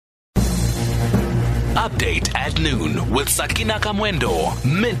Update at noon with Sakina Kamwendo,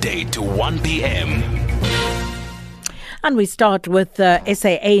 midday to 1 p.m. And we start with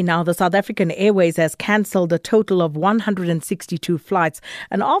SAA now. The South African Airways has cancelled a total of 162 flights.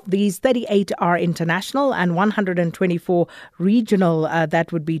 And of these, 38 are international and 124 regional,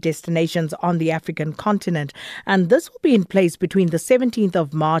 that would be destinations on the African continent. And this will be in place between the 17th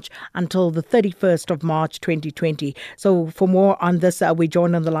of March until the 31st of March 2020. So for more on this, we're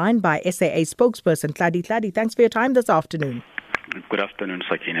joined on the line by SAA spokesperson Tladi. Tladi, thanks for your time this afternoon. Good afternoon,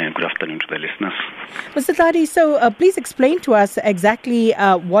 Sakina, and good afternoon to the listeners. Mr. Tladi, so please explain to us exactly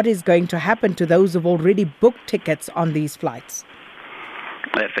what is going to happen to those who've already booked tickets on these flights.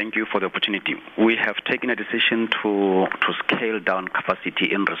 Thank you for the opportunity. We have taken a decision to scale down capacity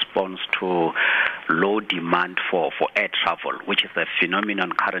in response to low demand for air travel, which is a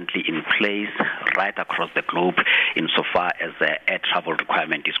phenomenon currently in place right across the globe insofar as the air travel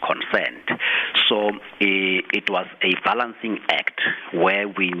requirement is concerned. So it was a balancing act where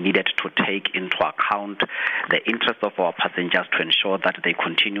we needed to take into account the interest of our passengers to ensure that they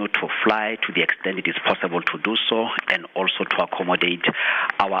continue to fly to the extent it is possible to do so, and also to accommodate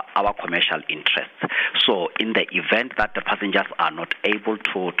our commercial interests. So in the event that the passengers are not able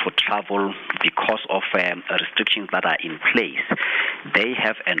to travel because of restrictions that are in place, they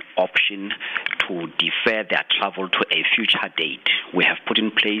have an option to defer their travel to a future date. We have put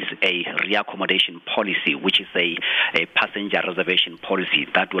in place a reaccommodation policy, which is a passenger reservation policy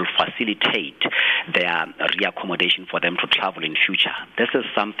that will facilitate their reaccommodation for them to travel in future. This is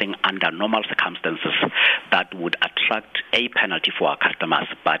something under normal circumstances that would attract a penalty for our customers,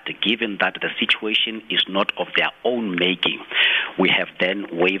 but given that the situation is not of their own making, we have then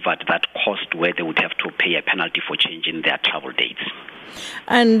waived that cost where they would have to pay a penalty for changing their travel dates.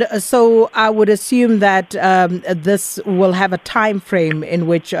 And so I would assume that this will have a time frame in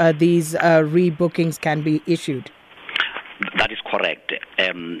which these rebookings can be issued. That is correct.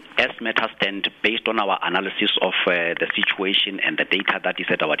 As matters stand, based on our analysis of the situation and the data that is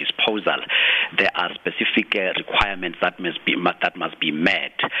at our disposal, there are specific requirements that must be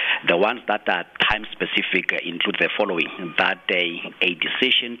met. The ones that are time specific include the following: that a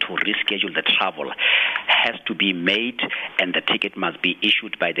decision to reschedule the travel has to be made, and the ticket must be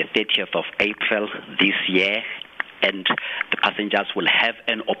issued by the 30th of April this year. And the passengers will have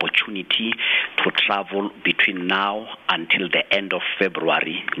an opportunity to travel between now until the end of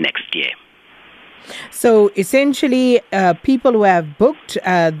February next year. So essentially, people who have booked,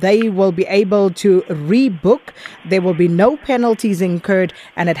 they will be able to rebook. There will be no penalties incurred,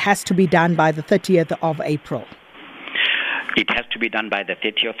 and it has to be done by the 30th of April. It has to be done by the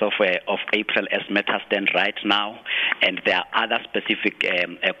 30th of April as matters stand right now, and there are other specific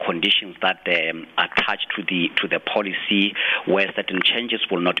conditions that are attached to the policy where certain changes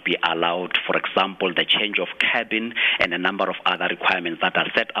will not be allowed. For example, the change of cabin and a number of other requirements that are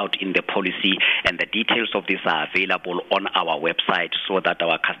set out in the policy, and the details of this are available on our website so that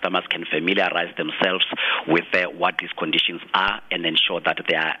our customers can familiarize themselves with what these conditions are and ensure that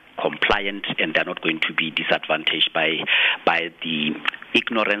they are compliant and they're not going to be disadvantaged by the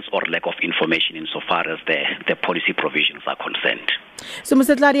ignorance or lack of information insofar as the policy provisions are concerned. So,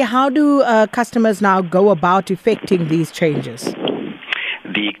 Mr. Tladi, how do customers now go about effecting these changes?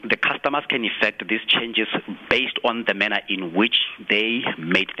 The customers can effect these changes based on the manner in which they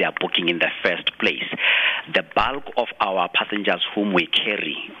made their booking in the first place. The bulk of our passengers whom we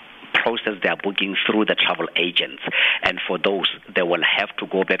carry process their booking through the travel agents, and for those they will have to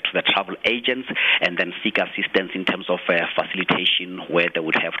go back to the travel agents and then seek assistance in terms of facilitation where they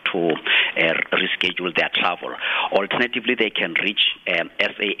would have to reschedule their travel. Alternatively, they can reach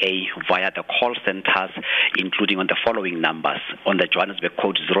SAA via the call centers, including on the following numbers: on the Johannesburg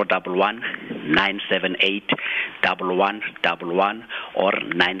code 011 978 1111 or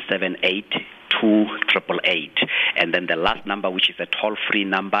 978 2888, and then the last number, which is a toll-free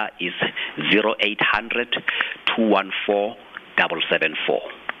number, is 0800 214 774.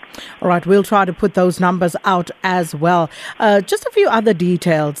 All right, we'll try to put those numbers out as well. Just a few other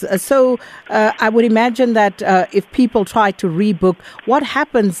details. So I would imagine that if people try to rebook, what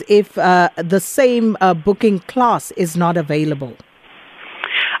happens if the same booking class is not available?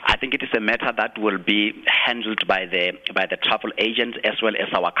 I think it is a matter that will be handled by the travel agents as well as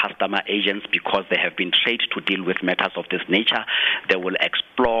our customer agents, because they have been trained to deal with matters of this nature. They will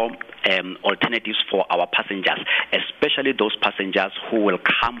explore alternatives for our passengers, especially those passengers who will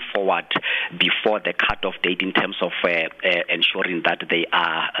come forward before the cut-off date in terms of ensuring that they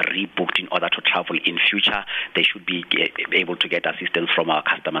are rebooked in order to travel in future. They should be able to get assistance from our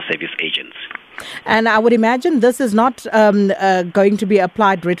customer service agents. And I would imagine this is not going to be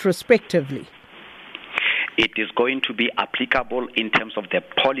applied retrospectively. It is going to be applicable in terms of the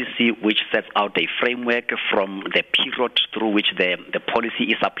policy, which sets out a framework from the period through which the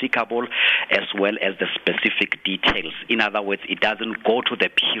policy is applicable, as well as the specific details. In other words, it doesn't go to the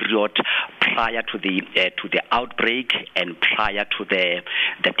period prior to the outbreak and prior to the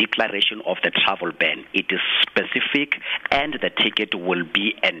declaration of the travel ban. It is specific, and the ticket will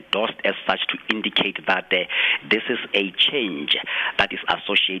be endorsed as such to indicate that this is a change that is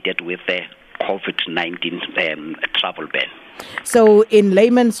associated with the COVID-19 travel ban. So in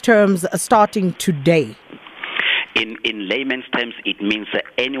layman's terms, starting today? In layman's terms, it means that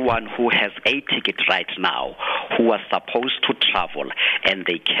anyone who has a ticket right now who was supposed to travel and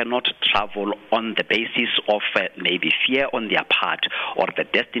they cannot travel on the basis of maybe fear on their part or the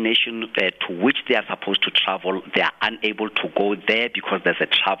destination to which they are supposed to travel, they are unable to go there because there's a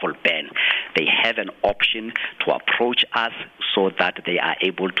travel ban. They have an option to approach us so that they are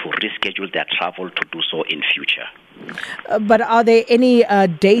able to reschedule their travel to do so in future. But are there any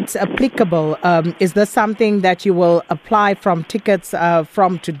dates applicable? Is this something that you will apply from tickets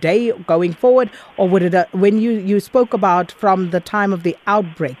from today going forward, or would it, when you spoke about from the time of the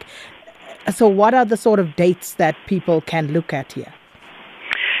outbreak, so what are the sort of dates that people can look at here?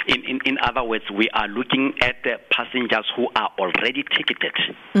 In other words, we are looking at the passengers who are already ticketed.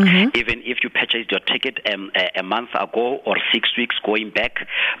 Mm-hmm. Even if you purchased your ticket a month ago or 6 weeks going back,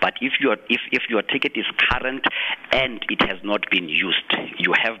 but if your ticket is current and it has not been used,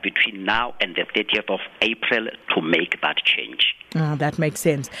 you have between now and the 30th of April to make that change. Oh, that makes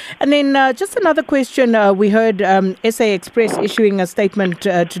sense. And then just another question. We heard SA Express issuing a statement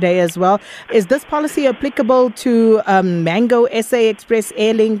today as well. Is this policy applicable to Mango SA Express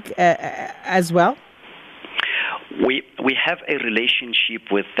Airlink as well? We have a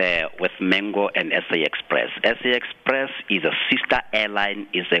relationship with Mango and SA Express. SA Express is a sister airline,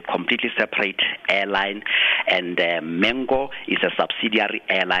 is a completely separate airline, and Mango is a subsidiary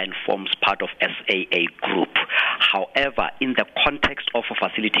airline, forms part of SAA Group. However, in the context of a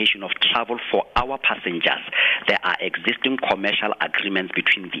facilitation of travel for our passengers, there are existing commercial agreements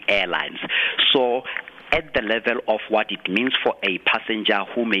between the airlines. So, at the level of what it means for a passenger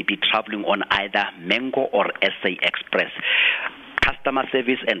who may be traveling on either Mango or SA Express, customer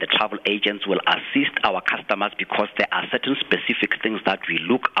service and the travel agents will assist our customers because there are certain specific things that we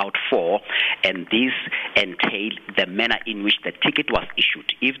look out for, and these entail the manner in which the ticket was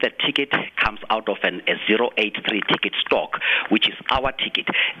issued. If the ticket comes out of a 083 ticket stock, which is our ticket,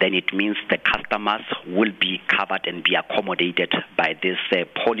 then it means the customers will be covered and be accommodated by this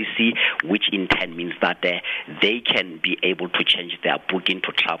policy, which in turn means that they can be able to change their booking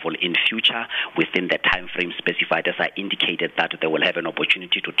to travel in future within the time frame specified, as I indicated, that they will have an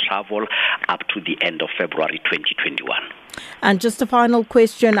opportunity to travel up to the end of February 2021. And just a final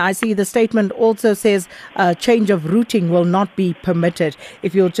question. I see the statement also says change of routing will not be permitted.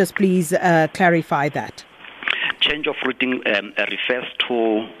 If you'll just please clarify that. Change of routing refers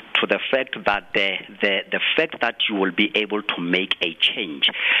to the fact that the fact that you will be able to make a change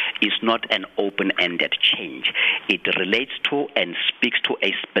is not an open-ended change. It relates to and speaks to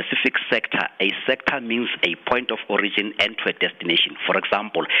a specific sector. A sector means a point of origin and to a destination. For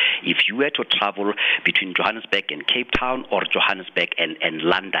example, if you were to travel between Johannesburg and Cape Town or Johannesburg and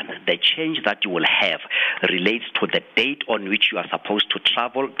London, the change that you will have relates to the date on which you are supposed to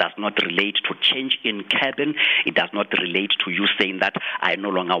travel, does not relate to change in cabin. It does not relate to you saying that I no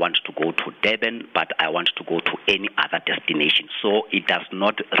longer want to go to Durban, but I want to go to any other destination. So it does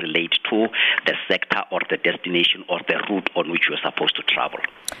not relate to the sector or the destination or the route on which you are supposed to travel.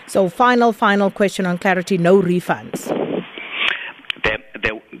 So final question on clarity, no refunds.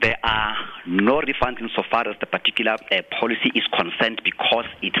 There are no refunds insofar as the particular policy is concerned, because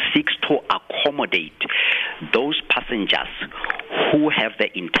it seeks to accommodate those passengers who have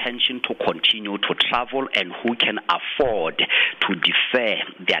the intention to continue to travel and who can afford to defer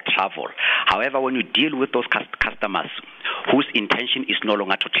their travel. However, when you deal with those customers whose intention is no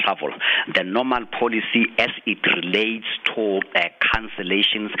longer to travel, the normal policy as it relates to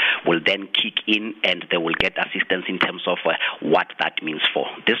cancellations will then kick in, and they will get assistance in terms of what that means for.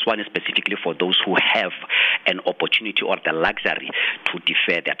 This one is specifically for those who have an opportunity or the luxury to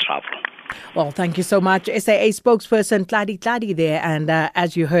defer their travel. Well, thank you so much. SAA spokesperson Tladi there. And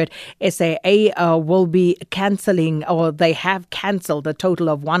as you heard, SAA will be cancelling, or they have cancelled a total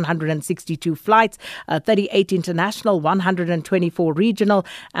of 162 flights, 38 international, 124 regional,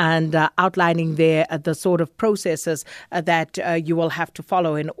 and outlining there the sort of processes that you will have to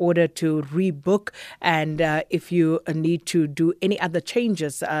follow in order to rebook. And if you need to do any other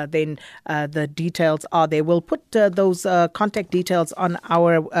changes, then the details are there. We'll put those contact details on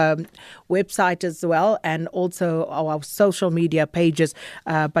our website as well, and also our social media pages.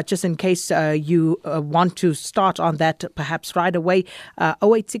 But just in case you want to start on that perhaps right away,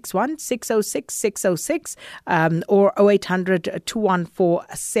 0861 606 606 or 0800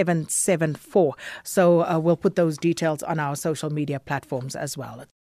 214 774. So we'll put those details on our social media platforms as well.